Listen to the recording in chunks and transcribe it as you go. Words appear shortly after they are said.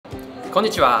こんに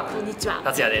ちは。こんにちは。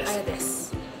達也です。あやで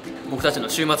す。僕たちの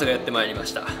週末がやってまいりま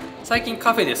した。最近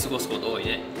カフェで過ごすこと多い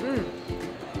ね。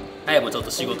あやもちょっと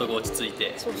仕事が落ち着い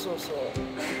て。そう。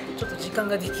ちょっと時間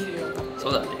ができるようになって。そ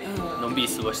うだね。のんびり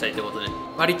過ごしたいってことで、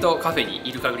割とカフェに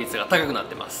いる確率が高くなっ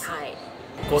てます。はい。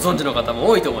ご存知の方も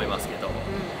多いと思いますけど、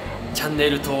チャンネ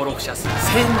ル登録者数1000人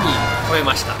超え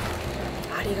ました。あ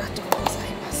りがとうござい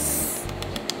ます。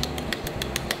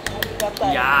ありがた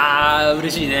い。いやー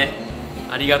嬉しいね。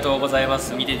ありがとうございま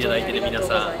す。見ていただいてる皆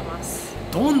さん。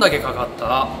どんだけかかっ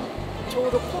た？ちょう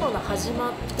どコロナ始ま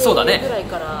ってそうだねぐらい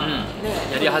からね、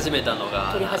やり始めたの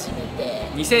が撮り始めて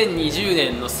2020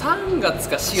年の3月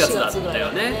か4月だったよ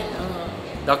ね。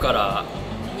だから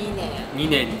2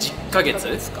年10ヶ月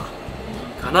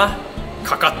かな、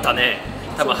かかったね。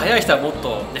多分早い人はもっ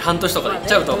と、ね、半年とかでいっ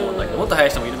ちゃうと思うんだけど、もっと早い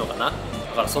人もいるのかな。だ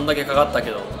からそんだけかかったけ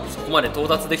ど、そこまで到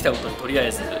達できたことにとりあ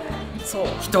えず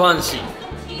一安心。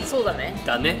そうだね。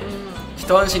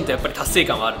一安心とやっぱり達成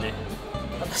感はあるね。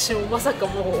私もまさか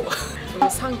もう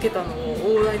3桁の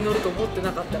大台に乗ると思って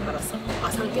なかったからさ。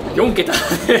3桁4桁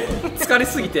疲れ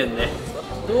すぎてんね。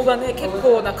動画ね、結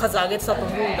構な数上げてたと思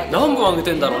うんだけど、何本上げ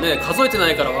てんだろうね。数えてな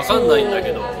いから分かんないんだ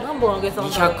けど、何本上げてたん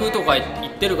だろう。200とかいっ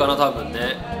てるかな多分ね。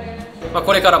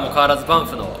これからも変わらずバン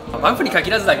フに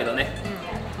限らずだけどね、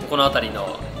この辺り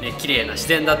のね、綺麗な自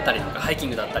然だったりとかハイキン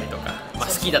グだったりとか、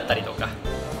スキーだったりとか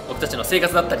僕たちの生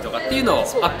活だったりとかっていうのをア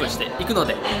ップしていくの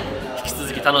で、引き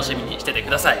続き楽しみにしててく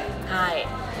ださい。はい。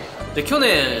で去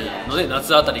年の、ね、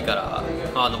夏あたりから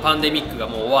パンデミックが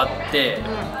もう終わって、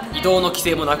移動の規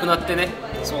制もなくなってね。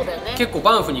そうだよね。結構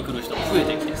バンフに来る人も増え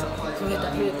てきてさ。増え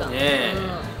たね。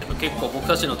結構僕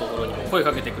たちのところにも声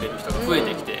かけてくれる人が増え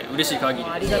てきて嬉しい限りで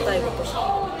す。ありがたいこ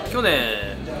と。去年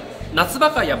夏場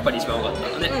がやっぱり一番多かったか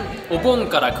らね。お盆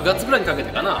から9月ぐらいにかけ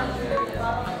てかな。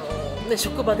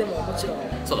職場でももちろん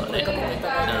そうだね。声かけていた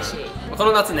だいたし、こ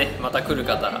の夏ねまた来る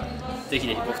方ぜ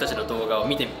ひ僕たちの動画を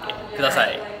見てみてくださ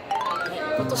い。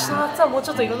今年の夏はもう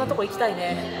ちょっといろんなとこ行きたい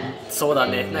ね。そうだ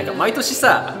ね。なんか毎年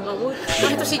さ、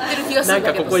毎年行ってる気がするん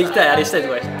だけどさ、なんかここ行きたいあれしたいと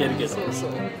か言ってるけど、そ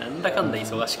うなんだかんだ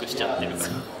忙しくしちゃってるか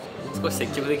ら少し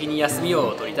積極的に休み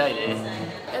を取りたいね。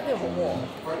いやでもも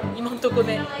う今んとこ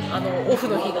ね、オフ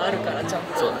の日があるからちゃん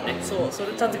と。そうだね。そ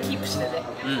れちゃんとキープしてね。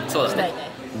そうだね。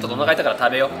ちょっとお腹痛いから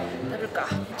食べよう。食べるか。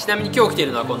ちなみに今日来てい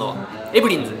るのはこのエブ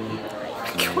リンズ。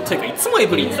今日というかいつもエ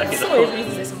ブリンズだけど、いつもエブリン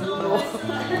ズです。もう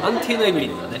安定のエブリ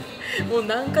ンズだね。もう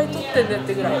何回撮ってんだよっ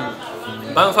てぐらい。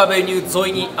バンフアベニュー沿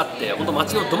いにあって本当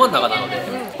街のど真ん中なので、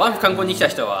バンフ観光に来た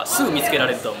人はすぐ見つけら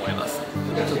れると思います。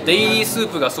デイリースー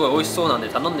プがすごい美味しそうなんで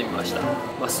頼んでみました。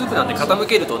スープなんで傾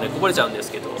けるとねこぼれちゃうんで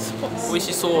すけど、美味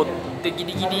しそうでギ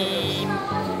リギリ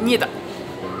見えた。い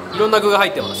ろんな具が入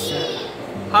ってます。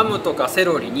ハムとかセ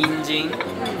ロリ、人参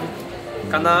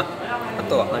かな。あ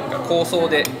とはなんか香草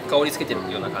で香りつけてる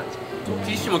ような感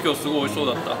じ。キッシュも今日すごい美味しそう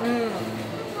だった。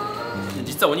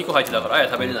実はお肉入ってたからあや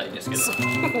食べれないんですけど、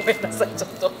ごめんなさい、ちょっ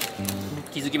と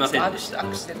気づきませんでした。ア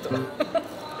クシデントが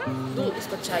どうです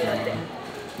か、チャイラテ。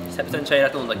久々にチャイラ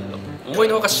テ飲んだけど、思い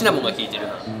のほかシナモンが効いてる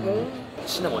な。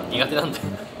シナモン苦手なんだよ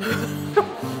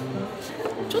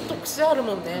ちょっと癖ある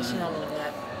もんね、シナモンね。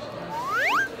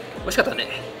美味しかったね。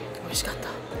美味しかった。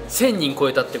1000人超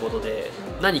えたってことで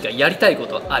何かやりたいこ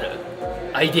とある？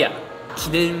アイデア、記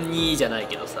念にじゃない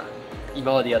けどさ、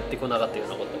今までやってこなかったよう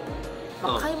なこと。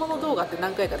買い物動画って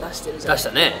何回か出してるじゃん。出し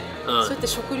たね。それって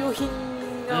食料品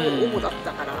が主だっ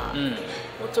たから、も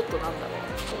うちょっとなんだ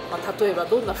ろう、例えば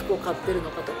どんな服を買ってる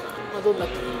のかとか、どんな、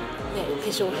化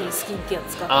粧品、スキンケア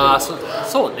使ってるのかとか。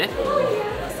そうね。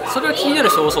それは気になる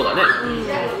人多そうだね。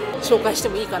紹介して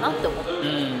もいいかなって思って。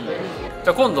じ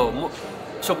ゃあ今度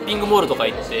ショッピングモールとか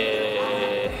行っ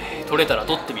て撮れたら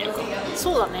撮ってみるか。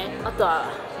そうだね。あと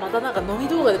はまたなんか飲み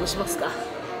動画でもしますか。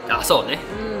そうね。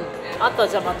あとは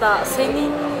じゃあまた1000人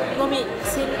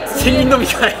飲み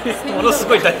会ものす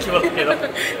ごい大規模だけど1000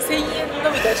円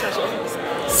飲み会しましょう。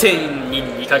1000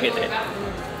人にかけて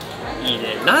いい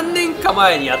ね。何年か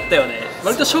前にやったよね。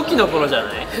割と初期の頃じゃ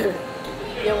ない？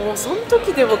いやもうその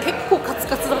時でも結構カツ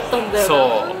カツだったんだよ。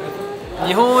そう、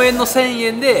日本円の1000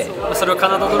円でそれをカ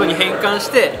ナダドルに変換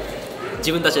して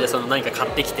自分たちで何か買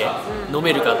ってきて飲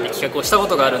めるかって企画をしたこ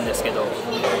とがあるんですけど、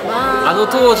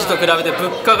当時と比べて物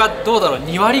価がどうだろう、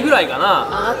2割ぐらいか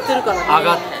な。上がってるからね。上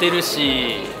がってる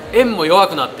し円も弱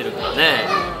くなってるからね。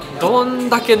どん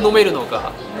だけ飲めるの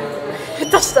か。下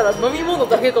手したら飲み物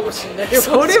だけかもしれない。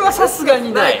それはさすが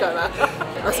にないかな。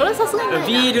それはさすがにないな。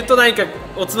ビールと何か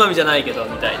おつまみじゃないけど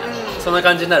みたいな、そんな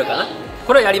感じになるかな。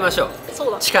これはやりましょう。そ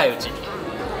うだ。近いうちに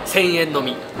1000円飲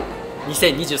み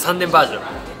2023年バージョン。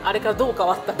あれからどう変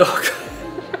わったどうか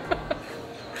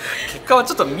結果は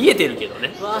ちょっと見えてるけど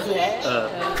ね。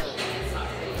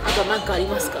あと何かあり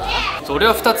ますか？それ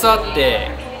は2つあって、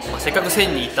せっかく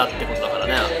1000人いったってことだから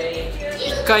ね、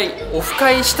1回オフ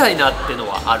会したいなっての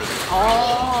はある。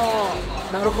あ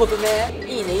あ、なるほどね。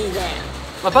いいねいいね。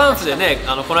バンフでね、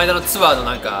この間のツアーの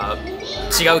なんか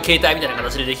違う形態みたいな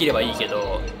形でできればいいけ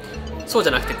ど、そうじ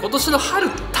ゃなくて今年の春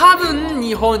多分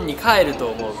日本に帰ると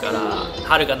思うから、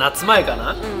春か夏前か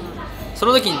な、そ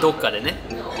の時にどっかでね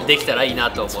できたらいい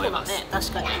なと思います。そうだね、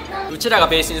確かに。うちらが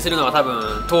ベースにするのは多分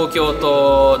東京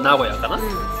と名古屋かな、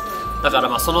だか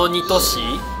らその2都市、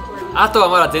あとは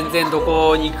まだ全然ど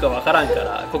こに行くかわからんか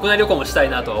ら国内旅行もしたい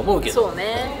なとは思うけど、そう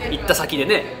ね、行った先で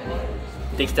ね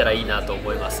できたらいいなと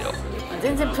思いますよ。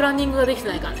全然プランニングができて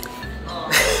ないからね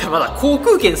まだ航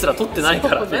空券すら取ってない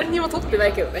からね。何にも取ってな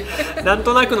いけどねなん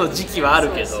となくの時期はあ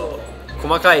るけど、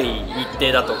細かい日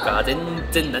程だとか全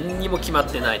然何にも決まっ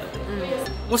てないので、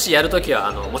もしやるとき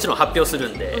はもちろん発表する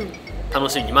んで、楽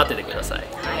しみに待っててください。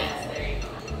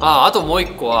あともう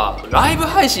一個はライブ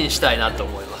配信したいなと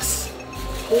思います。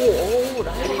おお、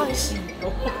ライブ配信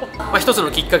一つの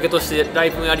きっかけとしてラ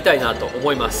イブやりたいなと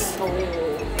思います。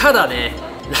ただね、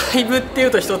ライブってい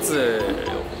うと一つ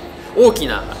大き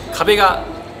な壁が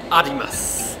ありま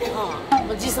す。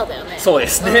時差だよね。そうで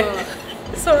すね、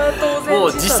それは当然も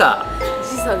う時差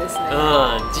ですね。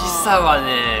時差は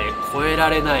ね超えら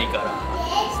れないから。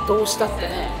どうしたって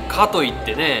ね。かといっ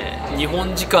てね、日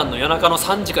本時間の夜中の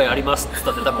3時からやりますって言っ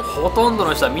たって多分ほとんど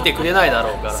の人は見てくれないだ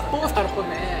ろうから。そうだろう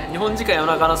ね。日本時間夜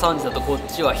中の3時だとこっ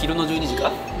ちは昼の12時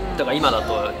か、だから今だ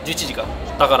と11時か、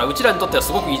だからうちらにとっては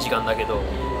すごくいい時間だけど、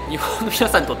日本の皆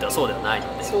さんにとってはそうではない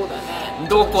ので、そうだね、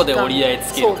どこで折り合い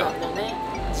つけるか。そうなんだよね、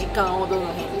時間をどの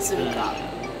辺にするか、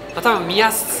多分見や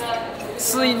す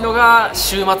いのが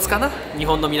週末かな。日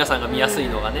本の皆さんが見やすい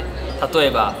のがね、例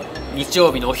えば日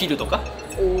曜日のお昼とか、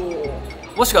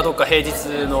もしくはどっか平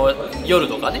日の夜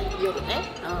とかね。夜ね、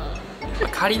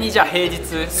仮にじゃあ平日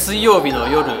水曜日の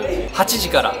夜8時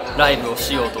からライブを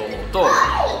しようと思うと、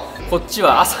こっち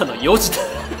は朝の4時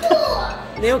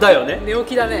だよね。寝起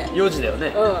きだね。4時だよ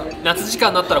ね、夏時間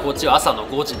になったらこっちは朝の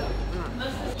5時だ、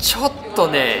ちょっと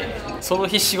ねその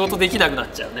日仕事できなくなっ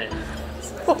ちゃうね。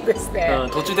そうですね、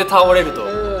途中で倒れると、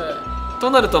と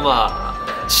なると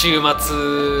週末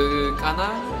か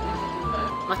な。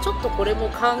ちょっとこれも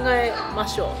考えま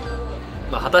しょ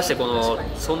う。果たして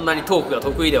そんなにトークが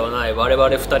得意ではない我々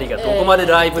2人がどこまで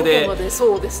ライブで、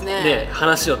そうですね、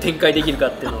話を展開できるか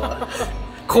っていうのは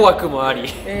怖くもあり、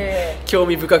興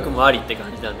味深くもありって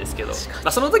感じなんですけど、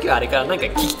その時はあれからなんか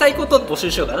聞きたいことを募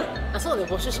集しようかな。そうね、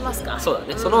募集しますか。そう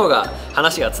だね、その方が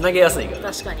話がつなげやすいか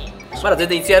ら。確かに。まだ全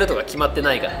然いつやるとか決まって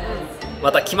ないから、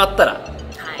また決まったら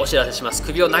お知らせします。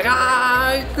首を長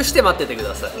くして待っててく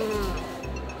ださい。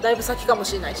だいぶ先かも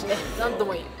しれないしね、なんと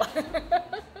もいい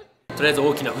とりあえず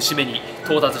大きな節目に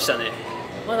到達したね。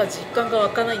まだ実感が湧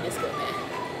かないんですけどね。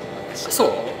そう、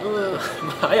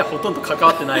あやほとんど関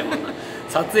わってないもんな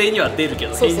撮影には出るけ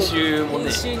ど、編集もね、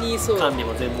管理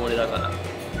も全部俺だから。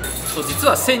実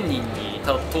は1000人に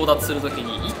到達するとき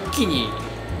に一気に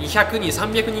200人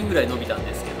300人ぐらい伸びたん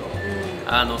ですけ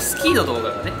ど、スキーの動画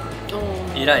がね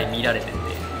えらい見られてて、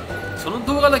その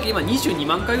動画だけ今22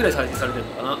万回ぐらい再生されてる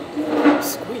のかな。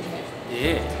すごい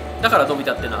ね。だから伸び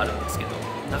たっていうのはあるんですけど、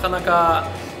なかなか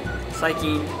最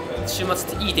近週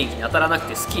末っていい天気に当たらなく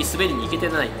てスキー滑りに行けて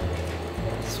ない。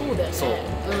そうだよね。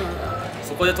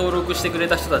そこで登録してくれ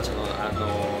た人たちの、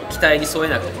期待に添え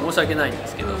なくて申し訳ないんで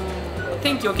すけど、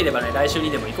天気良ければね来週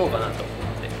にでも行こうかなと思って、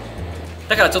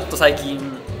だからちょっと最近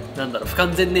不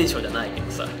完全燃焼じゃないけ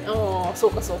どさ。そ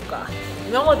うかそうか。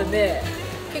今までね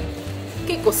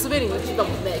結構滑りに行ってたも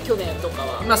んね、去年とか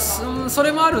は。そ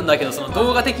れもあるんだけど、その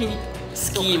動画的に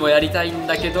スキーもやりたいん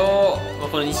だけど、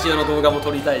この日常の動画も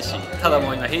撮りたいし、ただ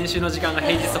もう今編集の時間が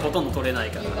平日ほとんど撮れな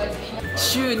いから、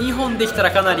週2本できた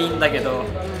らかなりいいんだけど、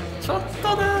ちょっ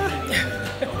とな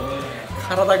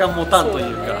体が持たんと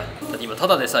いうか。だって今た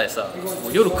だでさえさ、も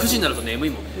う夜9時になると眠い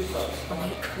もんね。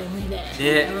眠いね。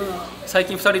で、最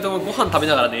近2人ともご飯食べ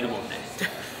ながら寝るもんね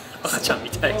赤ちゃんみ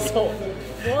たいに。そう、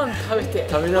ご飯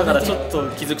食べながらちょっと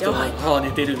気づくと寝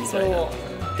てるみたいな。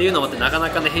っていうのもあって、なかな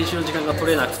かね編集の時間が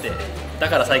取れなくて、だ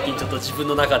から最近ちょっと自分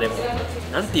の中でも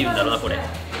なんて言うんだろうな、これ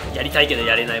やりたいけど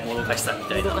やれないもどかしさみ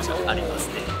たいなのがあります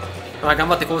ね。頑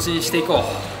張って更新していこ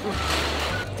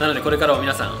う。なのでこれからも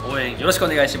皆さん応援よろしくお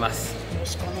願いします。よろ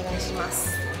しくお願いしま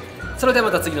す。それでは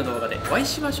また次の動画でお会い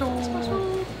しましょう。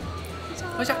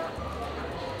ほいじゃ。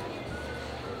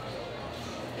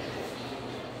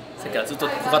さっきからずっと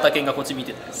小型犬がこっち見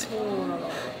てたよね。そうなの。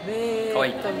かわ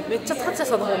いい。めっちゃ達也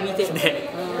さんの方見てるね。